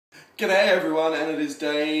G'day everyone, and it is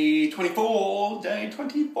day 24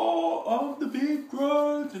 of the big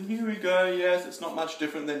growth, and here we go. Yes, it's not much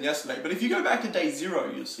different than yesterday, but if you go back to day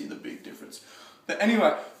 0, you'll see the big difference. But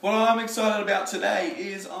anyway, what I'm excited about today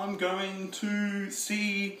is I'm going to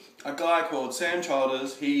see a guy called Sam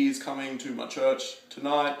Childers. He's coming to my church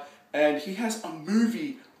tonight, and he has a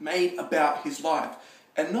movie made about his life,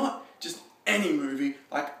 and not just any movie,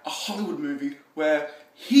 like a Hollywood movie where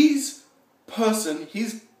his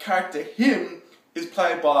character, him, is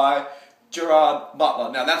played by Gerrard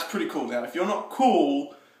Butler. Now that's pretty cool. Now if you're not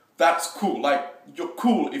cool, that's cool. Like, you're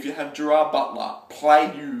cool if you have Gerrard Butler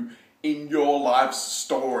play you in your life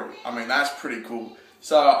story. I mean, that's pretty cool.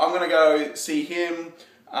 So I'm going to go see him.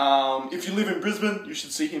 If you live in Brisbane, you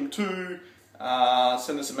should see him too.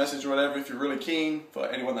 Send us a message or whatever if you're really keen, for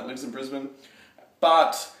anyone that lives in Brisbane.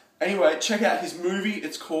 But anyway, check out his movie.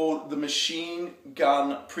 It's called The Machine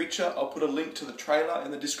Gun Preacher. I'll put a link to the trailer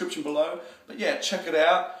in the description below. But yeah, check it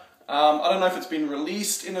out. I don't know if it's been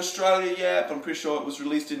released in Australia yet, but I'm pretty sure it was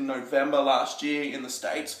released in November last year in the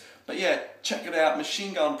States. But yeah, check it out.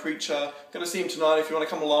 Machine Gun Preacher. Gonna see him tonight. If you want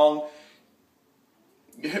to come along,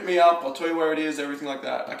 you hit me up. I'll tell you where it is, everything like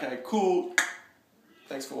that. Okay, cool.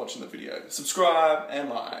 Thanks for watching the video. Subscribe and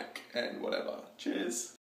like and whatever. Cheers.